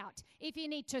shout. If you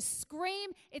need to scream,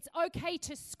 it's okay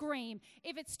to scream.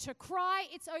 If it's to cry,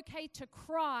 it's okay to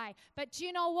cry. But do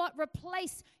you know what?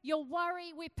 Replace your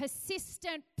worry with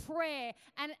persistent prayer.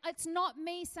 And it's not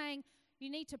me saying, you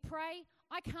need to pray.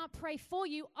 I can't pray for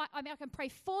you. I can pray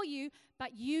for you,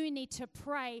 but you need to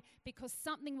pray because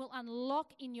something will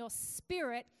unlock in your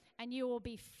spirit and you will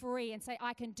be free and say,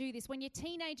 I can do this. When your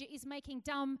teenager is making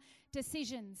dumb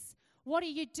decisions, what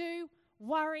do?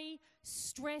 Worry,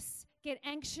 stress, get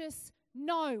anxious?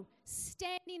 No.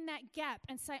 Stand in that gap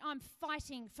and say, I'm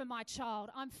fighting for my child.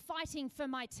 I'm fighting for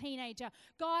my teenager.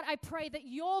 God, I pray that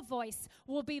your voice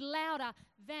will be louder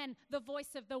than the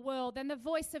voice of the world, than the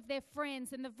voice of their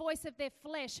friends, and the voice of their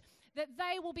flesh, that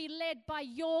they will be led by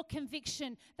your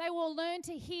conviction. They will learn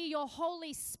to hear your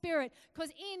Holy Spirit,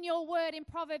 because in your word in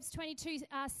Proverbs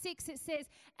 22:6 it says,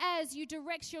 as you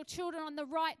direct your children on the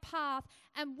right path,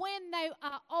 and when they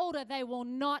are older, they will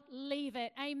not leave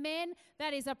it. Amen?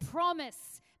 That is a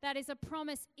promise. That is a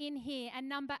promise in here. And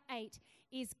number 8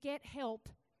 is get help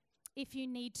if you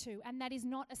need to, and that is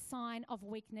not a sign of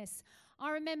weakness. I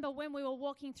remember when we were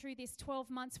walking through this 12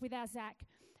 months with our Zach,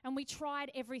 and we tried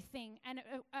everything, and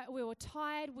we were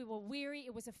tired, we were weary,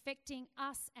 it was affecting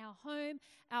us, our home,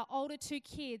 our older 2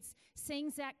 kids,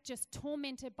 seeing Zach just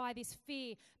tormented by this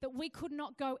fear that we could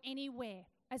not go anywhere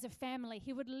as a family.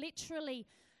 He would literally,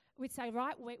 we'd say,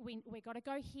 right, we got to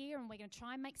go here, and we're going to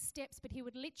try and make steps, but he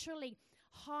would literally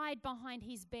hide behind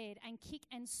his bed and kick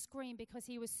and scream because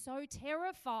he was so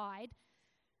terrified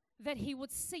that he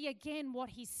would see again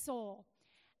what he saw.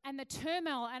 And the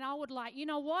turmoil, and I would like, you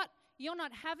know what? You're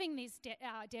not having this,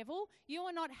 devil. You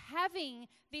are not having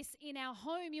this in our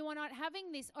home. You are not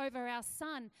having this over our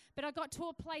son. But I got to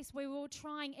a place where we were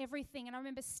trying everything. And I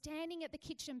remember standing at the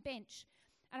kitchen bench.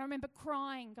 And I remember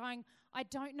crying, going, I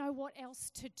don't know what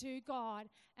else to do, God.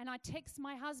 And I text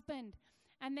my husband.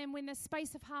 And then in the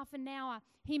space of half an hour,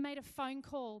 he made a phone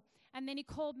call. And then he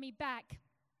called me back.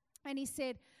 And he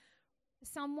said,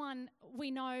 someone we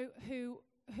know who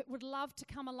would love to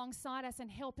come alongside us and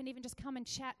help and even just come and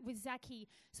chat with Zachy.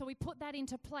 So we put that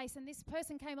into place, and this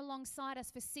person came alongside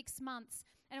us for 6 months,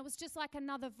 and it was just like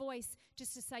another voice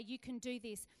just to say, you can do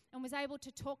this, and was able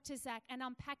to talk to Zach and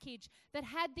unpackage that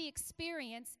had the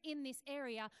experience in this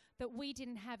area that we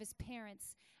didn't have as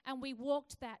parents. And we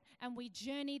walked that, and we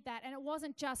journeyed that, and it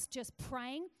wasn't just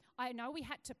praying. I know we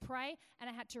had to pray, and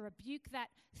I had to rebuke that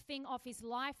thing off his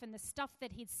life and the stuff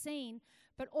that he'd seen,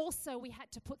 but also we had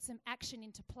to put some action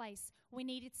into place. We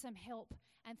needed some help,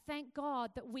 and thank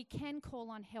God that we can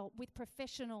call on help with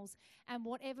professionals and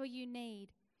whatever you need.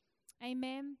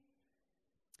 Amen.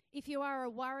 If you are a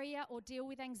worrier or deal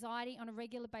with anxiety on a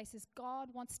regular basis, God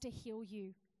wants to heal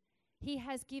you. He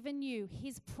has given you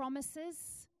His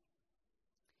promises,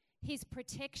 His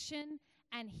protection,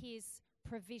 and His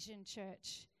provision,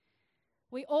 church.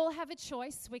 We all have a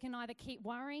choice. We can either keep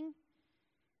worrying,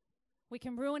 we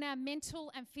can ruin our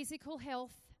mental and physical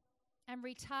health and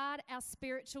retard our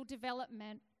spiritual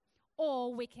development,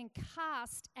 or we can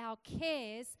cast our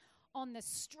cares on the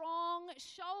strong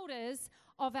shoulders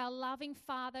of our loving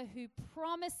Father who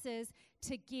promises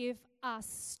to give us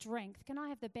strength. Can I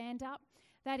have the band up?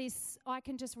 That is, I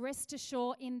can just rest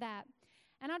assured in that.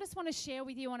 And I just want to share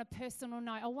with you on a personal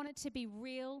note. I want it to be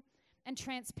real and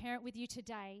transparent with you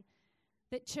today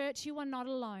that, church, you are not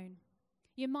alone.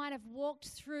 You might have walked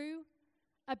through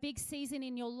a big season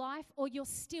in your life, or you're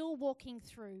still walking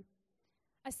through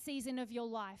a season of your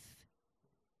life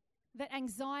that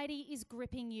anxiety is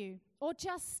gripping you, or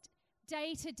just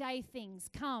day-to-day things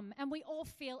come, and we all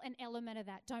feel an element of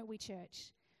that, don't we,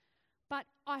 church? But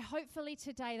I hopefully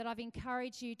today that I've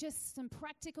encouraged you just some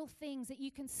practical things that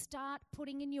you can start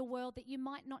putting in your world that you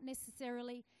might not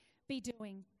necessarily be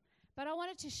doing. But I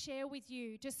wanted to share with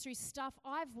you just through stuff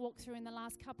I've walked through in the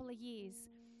last couple of years.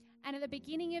 And at the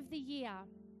beginning of the year,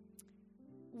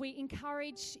 we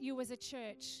encourage you as a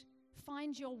church,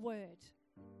 find your word.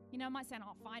 You know, I might sound,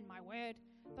 find my word.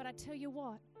 But I tell you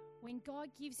what, when God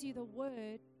gives you the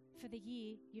word for the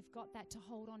year, you've got that to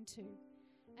hold on to.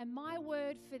 And my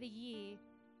word for the year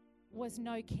was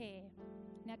no care.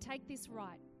 Now take this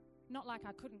right. Not like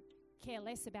I couldn't care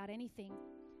less about anything,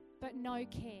 but no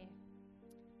care.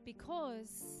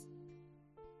 Because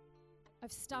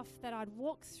of stuff that I'd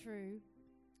walked through,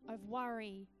 of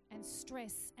worry and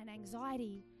stress and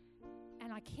anxiety,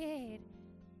 and I cared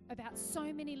about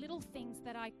so many little things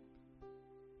that I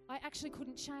actually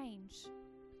couldn't change.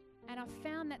 And I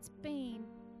found that's been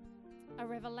a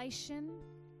revelation,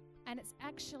 and it's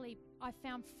actually, I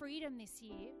found freedom this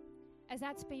year, as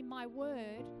that's been my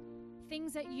word.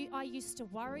 Things that I used to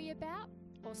worry about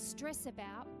or stress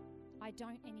about, I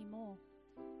don't anymore,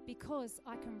 because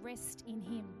I can rest in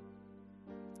Him.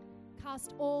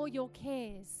 Cast all your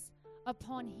cares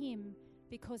upon Him,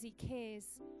 because He cares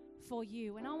for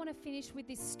you. And I want to finish with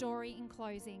this story in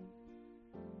closing.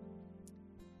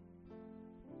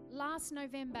 Last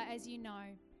November, as you know,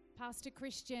 Pastor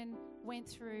Christian went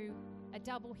through a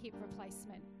double hip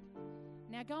replacement.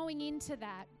 Now, going into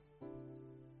that,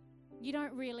 you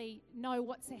don't really know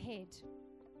what's ahead.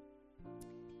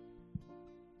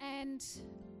 And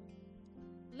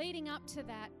leading up to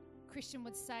that, Christian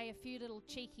would say a few little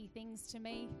cheeky things to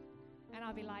me, and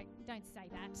I'd be like, don't say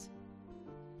that.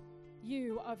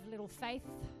 You of little faith,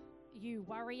 you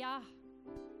worrier.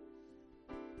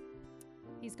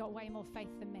 He's got way more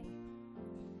faith than me.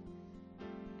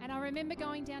 And I remember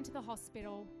going down to the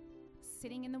hospital,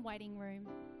 sitting in the waiting room,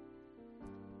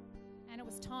 and it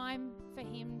was time for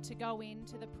him to go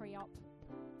into the pre-op.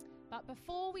 But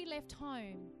before we left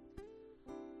home,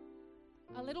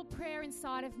 a little prayer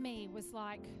inside of me was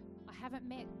like, I haven't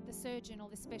met the surgeon or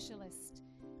the specialist.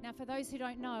 Now, for those who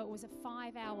don't know, it was a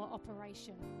 5-hour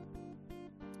operation.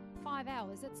 5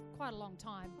 hours, that's quite a long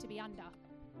time to be under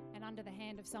the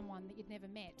hand of someone that you'd never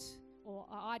met, or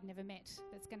I'd never met,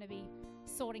 that's going to be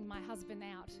sorting my husband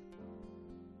out.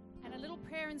 And a little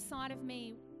prayer inside of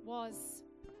me was,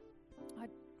 I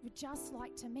would just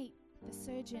like to meet the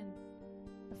surgeon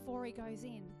before he goes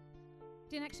in.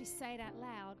 Didn't actually say it out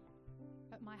loud,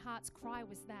 but my heart's cry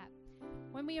was that.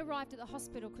 When we arrived at the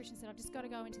hospital, Christian said, I've just got to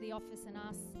go into the office and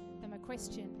ask them a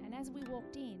question. And as we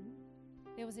walked in,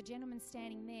 there was a gentleman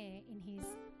standing there in his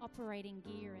operating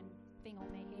gear and thing on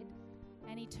their head.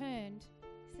 And he turned,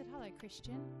 he said, hello,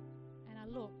 Christian. And I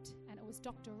looked, and it was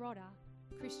Dr. Rodder,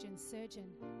 Christian's surgeon.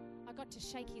 I got to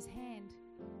shake his hand,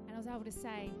 and I was able to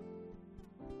say,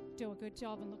 do a good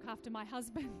job and look after my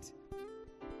husband.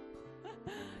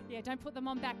 Yeah, don't put them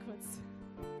on backwards.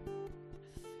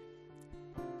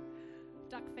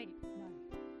 Duck feet,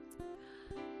 no.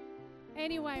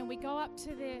 Anyway, we go up to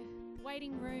the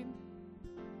waiting room.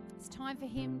 It's time for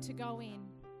him to go in.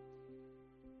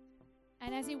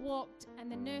 And as he walked,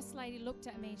 and the nurse lady looked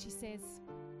at me and she says,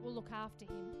 we'll look after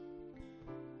him.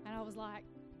 And I was like,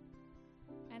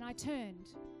 and I turned.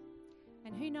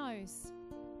 And who knows,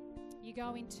 you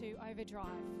go into overdrive.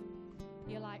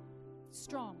 You're like,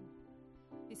 strong.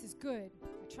 This is good.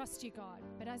 I trust you, God.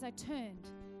 But as I turned,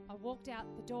 I walked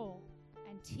out the door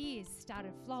and tears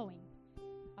started flowing.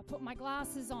 I put my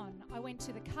glasses on. I went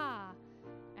to the car,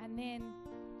 and then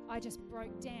I just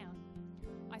broke down.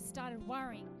 I started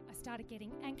worrying. I started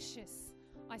getting anxious.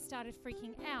 I started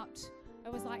freaking out.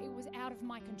 It was like it was out of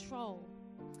my control.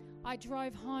 I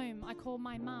drove home. I called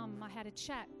my mum. I had a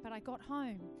chat, but I got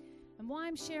home. And why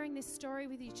I'm sharing this story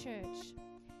with you, church,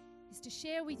 is to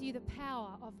share with you the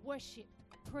power of worship,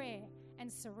 prayer,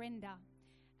 and surrender.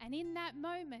 And in that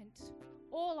moment,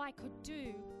 all I could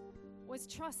do was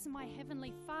trust my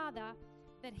Heavenly Father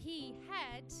that He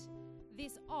had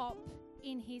this op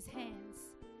in His hands.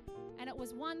 And it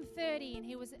was 1:30, and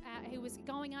he was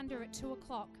going under at 2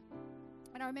 o'clock.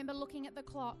 And I remember looking at the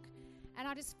clock, and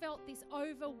I just felt this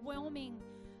overwhelming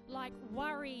like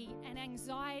worry and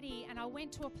anxiety, and I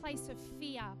went to a place of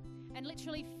fear, and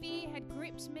literally fear had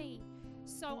gripped me.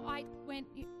 So I went,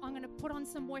 I'm going to put on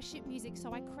some worship music.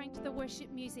 So I cranked the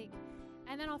worship music,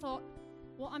 and then I thought,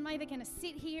 well, I'm either going to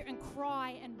sit here and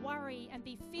cry and worry and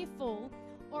be fearful,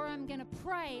 or I'm going to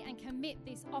pray and commit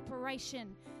this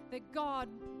operation that God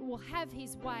will have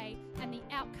His way and the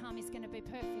outcome is going to be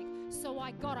perfect. So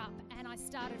I got up and I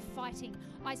started fighting.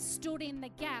 I stood in the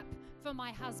gap for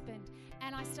my husband,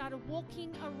 and I started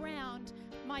walking around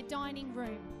my dining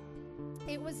room.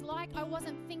 It was like I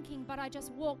wasn't thinking, but I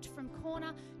just walked from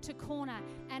corner to corner,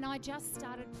 and I just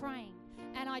started praying,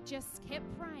 and I just kept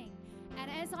praying. And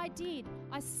as I did,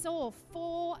 I saw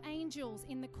 4 angels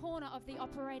in the corner of the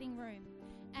operating room.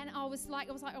 And it was like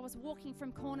I was walking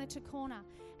from corner to corner.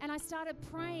 And I started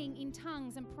praying in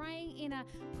tongues and praying in a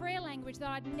prayer language that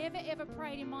I'd never ever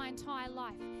prayed in my entire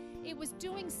life. It was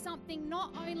doing something,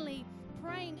 not only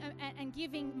praying and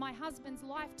giving my husband's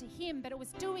life to him, but it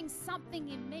was doing something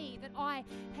in me that I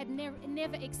had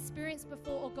never experienced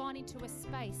before or gone into a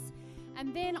space.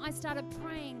 And then I started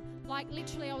praying, like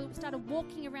literally I started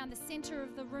walking around the center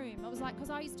of the room. It was like, because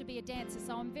I used to be a dancer,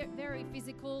 so I'm very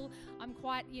physical. I'm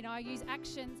quite, I use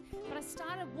actions. But I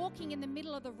started walking in the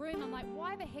middle of the room. I'm like,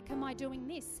 why the heck am I doing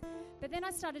this? But then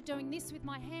I started doing this with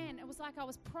my hand. It was like I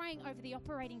was praying over the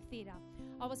operating theatre.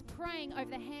 I was praying over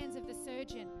the hands of the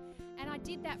surgeon. And I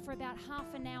did that for about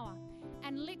half an hour.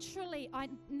 And literally, I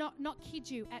not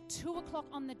kid you, at 2 o'clock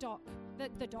on the dot,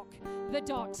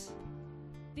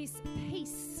 this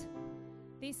peace,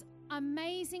 this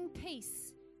amazing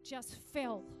peace just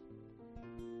fell.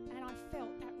 And I felt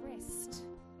at rest.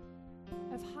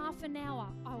 Of half an hour,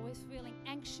 I was feeling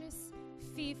anxious,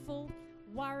 fearful,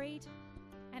 worried.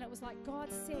 And it was like God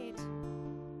said,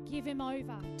 give him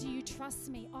over. Do you trust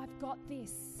me? I've got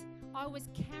this. I was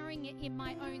carrying it in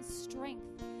my own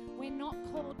strength. We're not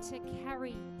called to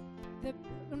carry.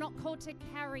 We're not called to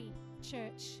carry,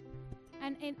 church.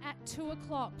 And at 2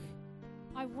 o'clock,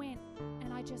 I went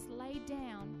and I just laid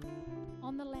down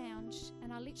on the lounge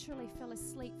and I literally fell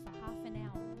asleep for half an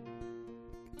hour.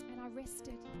 And I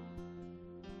rested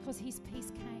because his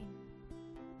peace came.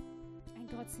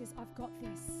 And God says, I've got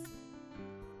this.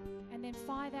 And then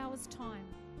 5 hours time,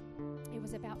 it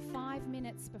was about 5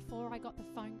 minutes before I got the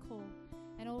phone call.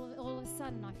 And all of a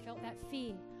sudden, I felt that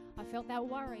fear. I felt that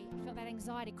worry. I felt that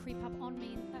anxiety creep up on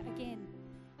me again.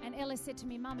 And Ella said to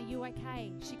me, Mum, are you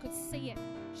okay? She could see it.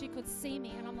 She could see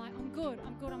me. And I'm like, I'm good,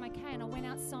 I'm okay. And I went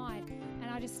outside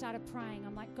and I just started praying.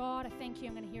 I'm like, God, I thank you.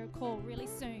 I'm going to hear a call really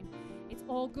soon. It's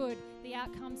all good. The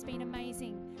outcome's been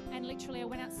amazing. And literally I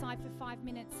went outside for 5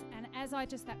 minutes. And as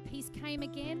that peace came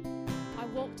again, I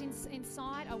walked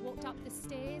inside. I walked up the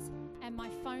stairs and my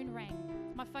phone rang.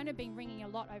 My phone had been ringing a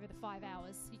lot over the 5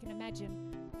 hours. You can imagine,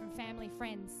 from family,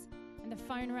 friends. And the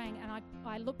phone rang and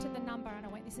I looked at the number and I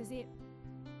went, this is it.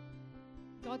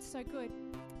 God's so good.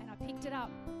 And I picked it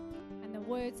up and the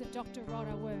words of Dr.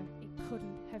 Rodda were, it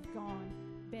couldn't have gone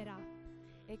better.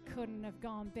 It couldn't have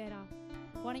gone better.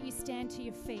 Why don't you stand to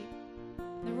your feet?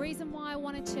 The reason why I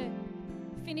wanted to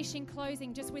finish in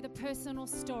closing just with a personal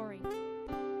story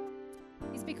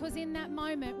is because in that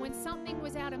moment when something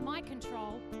was out of my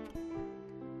control,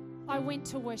 I went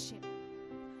to worship.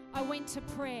 I went to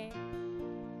prayer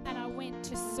and I went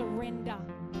to surrender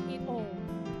it all.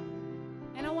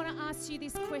 And I want to ask you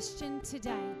this question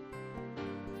today.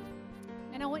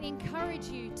 And I want to encourage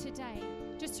you today,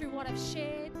 just through what I've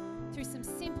shared, through some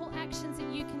simple actions that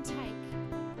you can take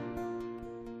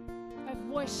of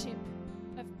worship,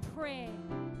 of prayer,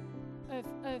 of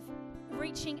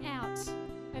reaching out,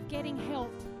 of getting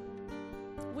help.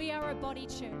 We are a body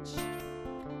church.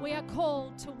 We are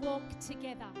called to walk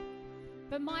together.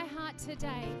 But my heart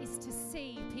today is to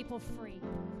see people free,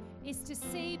 is to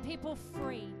see people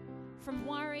free from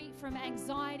worry, from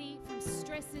anxiety, from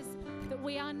stresses that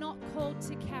we are not called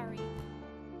to carry.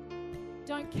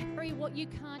 Don't carry what you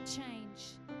can't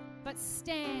change, but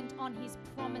stand on his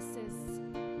promises,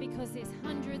 because there's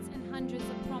hundreds and hundreds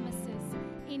of promises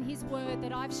in his word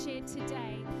that I've shared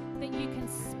today that you can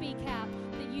speak out,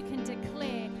 that you can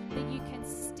declare, that you can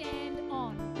stand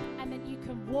on, and that you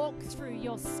can walk through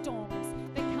your storms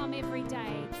that come every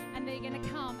day, and they're going to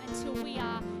come until we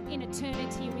are in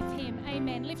eternity with him.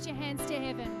 Amen. Lift your hands to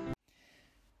heaven.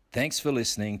 Thanks for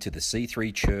listening to the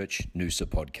C3 Church Noosa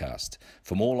podcast.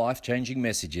 For more life-changing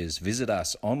messages, visit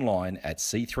us online at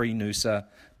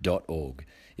c3noosa.org.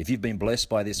 If you've been blessed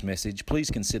by this message, please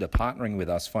consider partnering with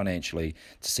us financially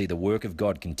to see the work of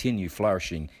God continue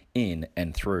flourishing in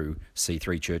and through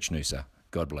C3 Church Noosa.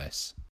 God bless.